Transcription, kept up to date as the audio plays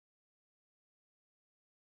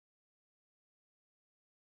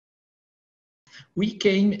We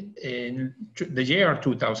came in the year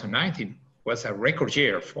 2019 was a record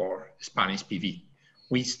year for Spanish PV.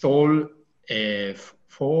 We installed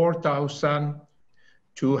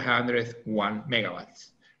 4,201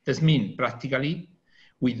 megawatts. This means practically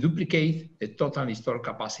we duplicate the total installed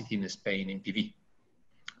capacity in Spain in PV.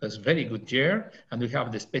 That's a very good year, and we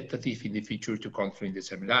have the expectative in the future to continue in the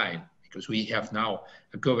same line, because we have now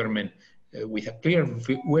a government with a clear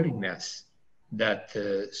willingness that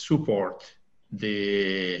support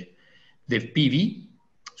the PV,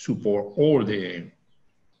 support all to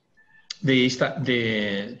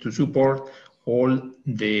support all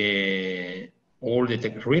the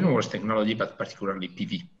renewables technology, but particularly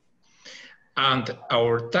PV. And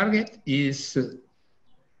our target is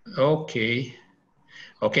okay.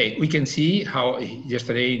 We can see how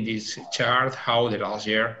yesterday in this chart how the last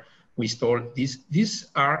year we installed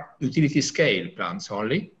these are utility scale plants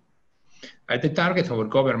only. The target of our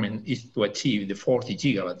government is to achieve the 40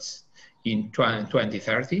 gigawatts in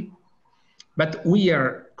 2030, but we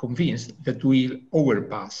are convinced that we'll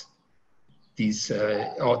overpass this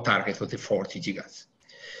target of the 40 gigawatts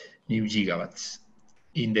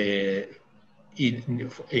in the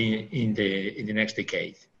next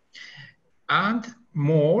decade. And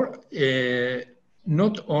more,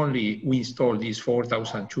 not only we install these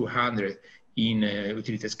 4,200 in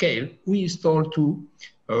utility scale, we install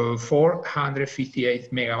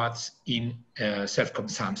 458 megawatts in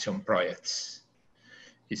self-consumption projects.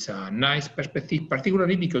 It's a nice perspective,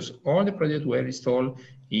 particularly because all the projects were installed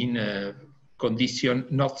in condition,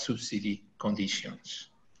 not subsidy conditions.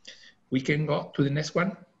 We can go to the next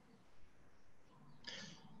one.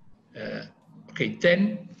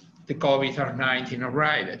 Then the COVID-19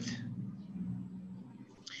 arrived.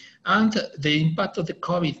 And the impact of the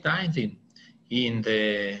COVID-19 in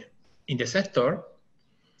the sector,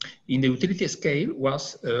 in the utility scale,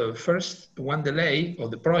 was first one delay of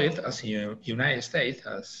the project, as in United States,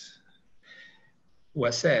 as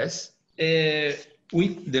was says,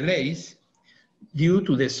 with delays due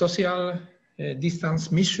to the social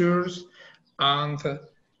distance measures and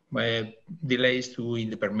delays in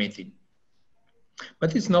the permitting.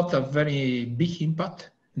 But it's not a very big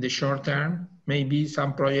impact in the short term. Maybe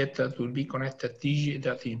some project that will be connected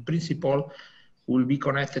that in principle will be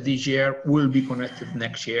connected this year, will be connected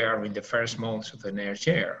next year in the first months of the next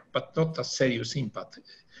year, but not a serious impact.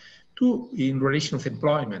 Two, in relation with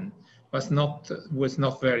employment, was not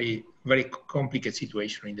very complicated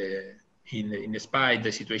situation in despite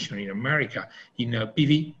the situation in America. In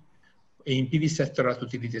PV sector at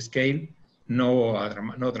utility scale,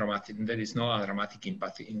 no dramatic. There is no dramatic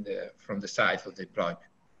impact from the side of the deployment.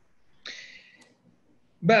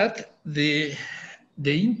 But the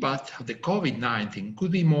impact of the COVID-19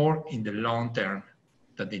 could be more in the long term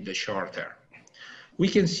than in the short term. We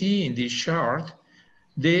can see in this chart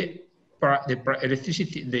the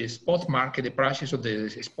electricity, the spot market, the prices of the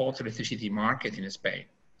spot electricity market in Spain.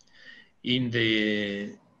 In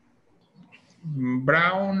the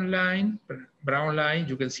brown line,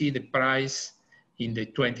 you can see the price in the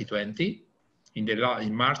 2020,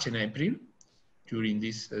 in March and April, during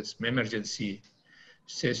this emergency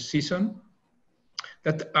season,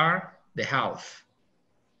 that are the half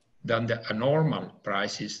than the normal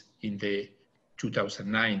prices in the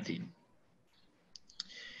 2019.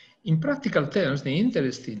 In practical terms, the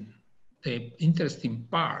interesting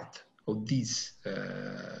part of this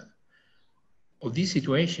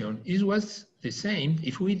situation was the same.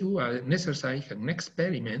 If we do an exercise, an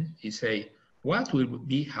experiment, is say what will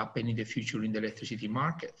be happening in the future in the electricity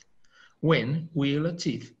market when we'll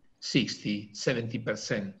achieve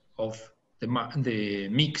 60–70% of the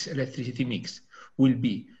electricity mix will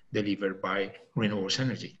be delivered by renewable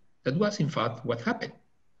energy. That was in fact what happened,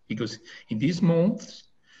 because in these months,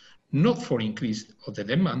 not for increase of the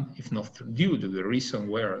demand, if not due to the reason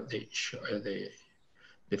where the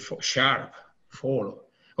sharp fall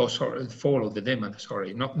of the demand,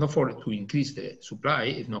 not for to increase the supply,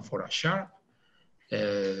 if not for a sharp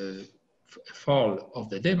fall of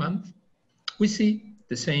the demand, we see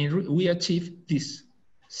the same, we achieve this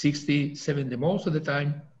 60–70, most of the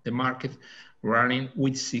time, the market running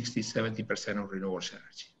with 60–70% of renewable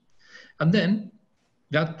energy. And then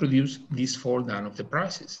that produced this fall down of the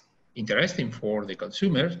prices. Interesting for the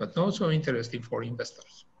consumers, but also interesting for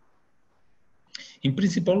investors. In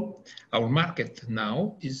principle, our market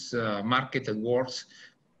now is a market that works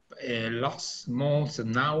last months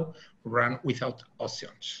and now run without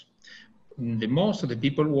options. Most of the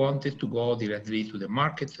people wanted to go directly to the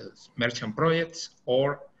market as merchant projects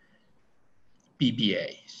or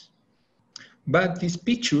PPAs. But this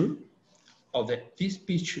picture of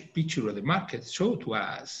the market showed to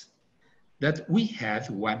us that we had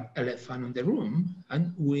one elephant in the room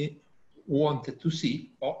and we wanted to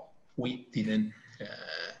see, oh, we didn't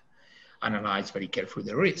analyze very carefully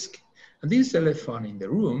the risk. And this elephant in the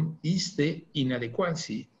room is the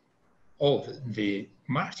inadequacy of the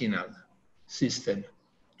marginal system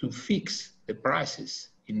to fix the prices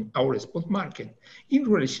in our spot market in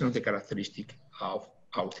relation to the characteristic of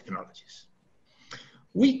our technologies.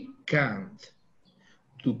 We can't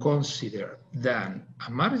to consider that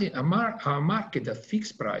a market at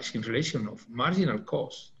fixed price in relation of marginal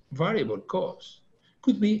cost, variable cost,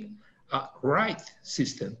 could be a right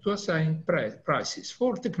system to assign prices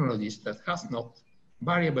for technologies that has not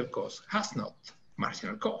variable cost, has not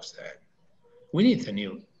marginal cost. We need a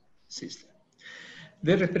new system.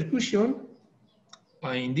 The repercussion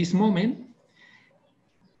in this moment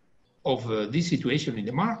of this situation in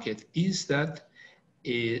the market is that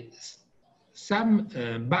some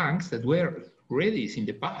banks that were ready in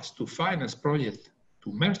the past to finance projects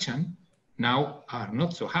to merchant now are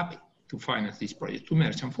not so happy to finance this project to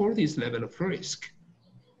merchant for this level of risk.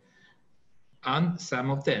 And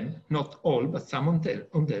some of them, not all, but some of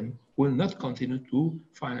them will not continue to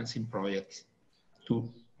financing projects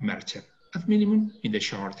to merchant, at minimum in the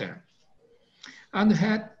short term. And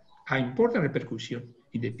had an important repercussion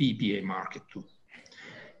in the PPA market too.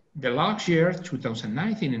 The last year,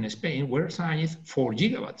 2019 in Spain, were signed 4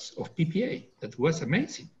 gigawatts of PPA. That was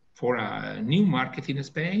amazing. For a new market in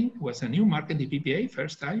Spain, it was a new market in PPA,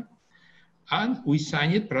 first time. And we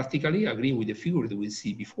signed it practically, agree with the figure that we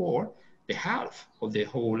see before, the half of the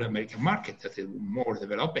whole American market that is more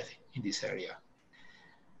developed in this area.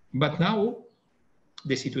 But now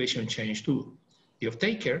the situation changed too. The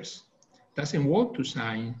off-takers doesn't want to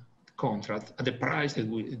sign contract at the price that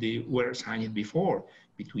they were signed before,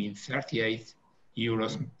 between 38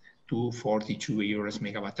 euros to 42 euros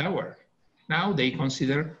megawatt hour. Now they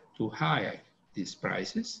consider too high these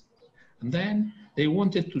prices, and then they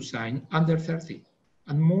wanted to sign under 30,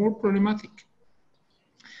 and more problematic.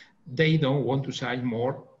 They don't want to sign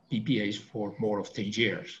more PPAs for more of 10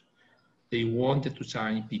 years. They wanted to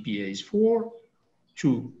sign PPAs for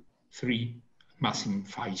 2, 3, maximum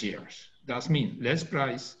 5 years. That means less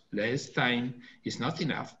price, less time is not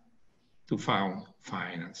enough to find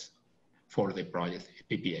finance for the project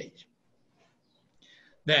PPA.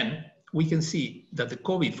 Then we can see that the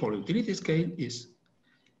COVID for utility scale is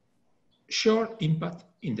short impact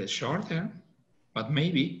in the short term, but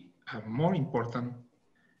maybe a more important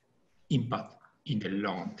impact in the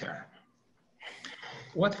long term.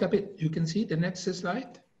 What happened? You can see the next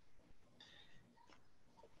slide.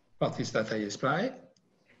 What is that I explained?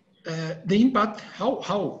 The impact,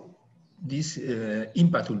 how this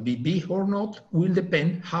impact will be big or not, will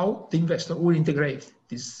depend how the investor will integrate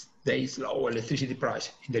this day's low electricity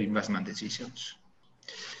price in their investment decisions.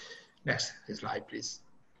 Next slide, please.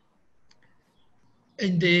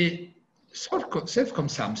 In the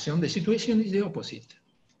self-consumption, the situation is the opposite.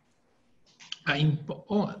 An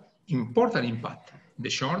important impact in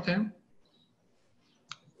the short term,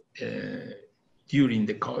 during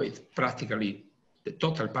the COVID, practically the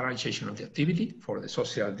total paralyzation of the activity for the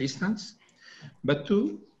social distance, but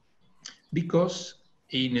two, because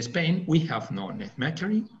in Spain we have no net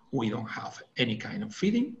metering, we don't have any kind of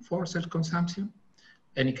feeding for self-consumption,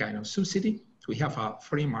 any kind of subsidy, we have a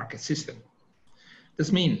free market system.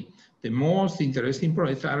 This means the most interesting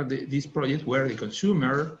projects are these projects where the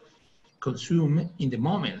consumer consume in the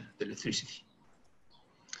moment the electricity.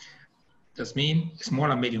 This means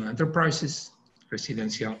small and medium enterprises,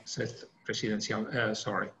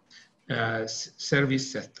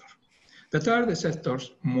 service sector, that are the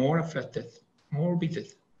sectors more affected, more beaten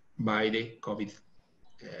by the COVID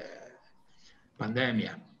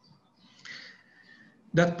pandemic,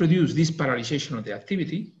 that produce this paralyzation of the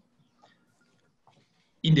activity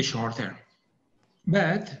in the short term.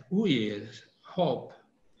 But we hope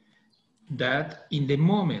that in the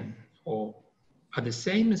moment or at the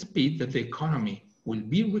same speed that the economy will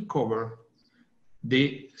be recovered,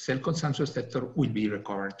 the self-consumption sector will be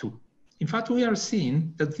recovered too. In fact, we are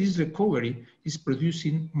seeing that this recovery is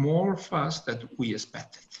producing more fast than we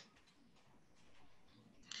expected.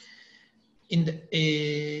 In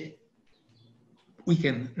the,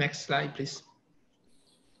 next slide, please.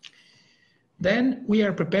 Then we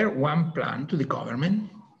are prepared one plan to the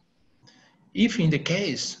government. If in the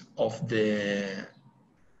case of the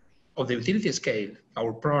utility scale,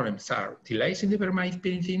 our problems are delays in the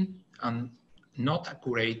permitting and not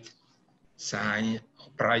accurate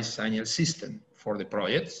price signal system for the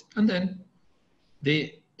projects, and then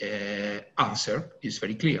the answer is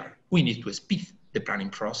very clear. We need to speed the planning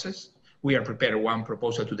process. We are preparing one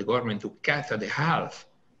proposal to the government to cut at the half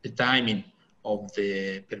the timing of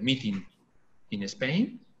the permitting in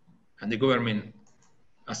Spain, and the government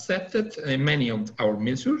accepted many of our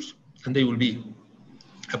measures, and they will be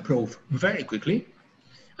approved very quickly.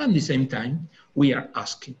 At the same time, we are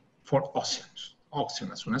asking for auctions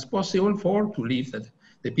as soon as possible to leave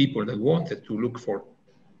the people that wanted to look for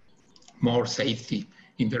more safety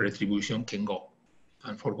in the retribution can go,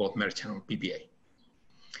 and for both merchant and PPA.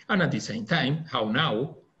 And at the same time, how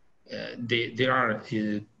now there are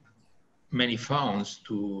many funds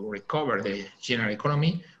to recover the general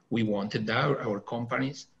economy. We wanted that our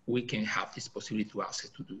companies, we can have this possibility to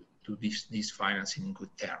access to this financing in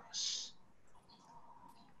good terms.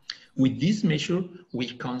 With this measure, we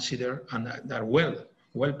consider, and that are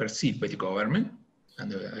well perceived by the government,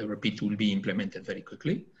 and I repeat, will be implemented very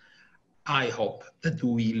quickly. I hope that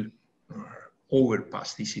we will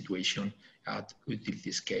overpass this situation at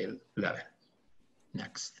utility scale level.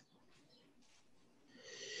 Next.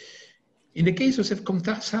 In the case of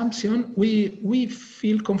self-consumption, we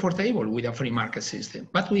feel comfortable with a free market system,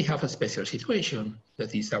 but we have a special situation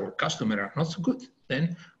that is our customers are not so good.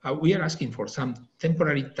 Then we are asking for some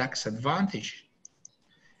temporary tax advantage,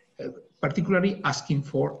 particularly asking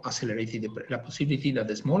for accelerated the possibility that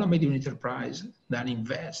the small and medium enterprise that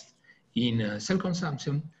invest in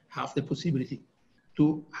self-consumption have the possibility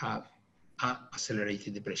to have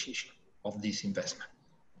accelerated depreciation of this investment,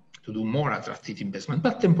 to do more attractive investment,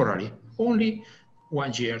 but temporary, only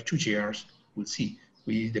 1 year, 2 years, we'll see.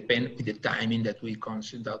 We depend with the timing that we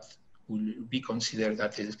consider that will be considered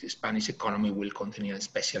that the Spanish economy will continue a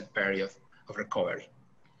special period of recovery.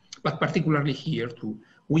 But particularly here too,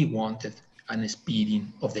 we wanted an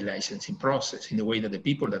speeding of the licensing process in the way that the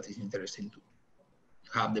people that is interested to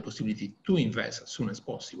have the possibility to invest as soon as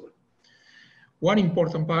possible. One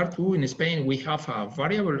important part too, in Spain, we have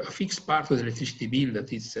a fixed part of the electricity bill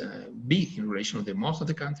that is big in relation to most of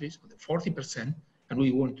the countries, the 40%, and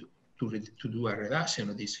we want to do a reduction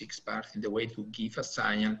of this fixed part in the way to give a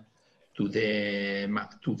signal to do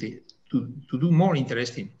more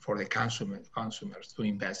interesting for the consumers to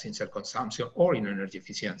invest in self-consumption or in energy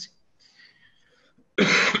efficiency.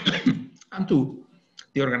 And to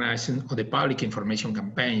the organization of the public information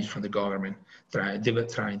campaigns from the government,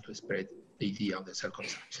 trying to spread the idea of the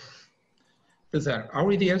self-consumption. Those are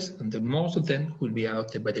our ideas, and most of them will be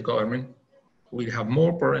adopted by the government. We'll have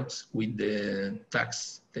more problems with the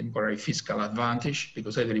tax temporary fiscal advantage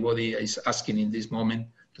because everybody is asking in this moment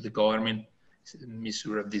to the government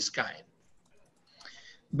measure of this kind.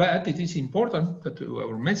 But it is important that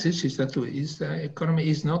our message is that the economy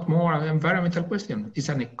is not more an environmental question, it's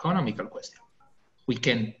an economical question. We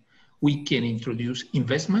can introduce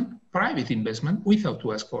investment, private investment, without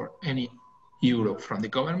to ask for any euro from the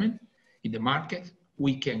government in the market.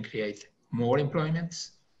 We can create more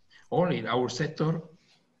employments. Only in our sector,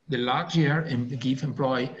 the last year give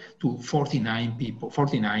employ to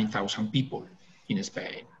 49,000 people in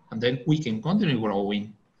Spain. And then we can continue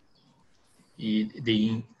growing.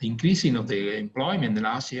 The increasing of the employment the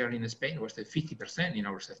last year in Spain was 50% in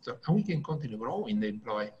our sector. And we can continue growing the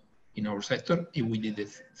employment in our sector if we did the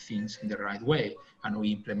things in the right way and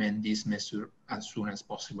we implement this measure as soon as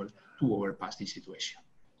possible to overpass this situation.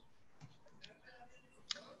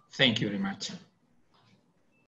 Thank you very much.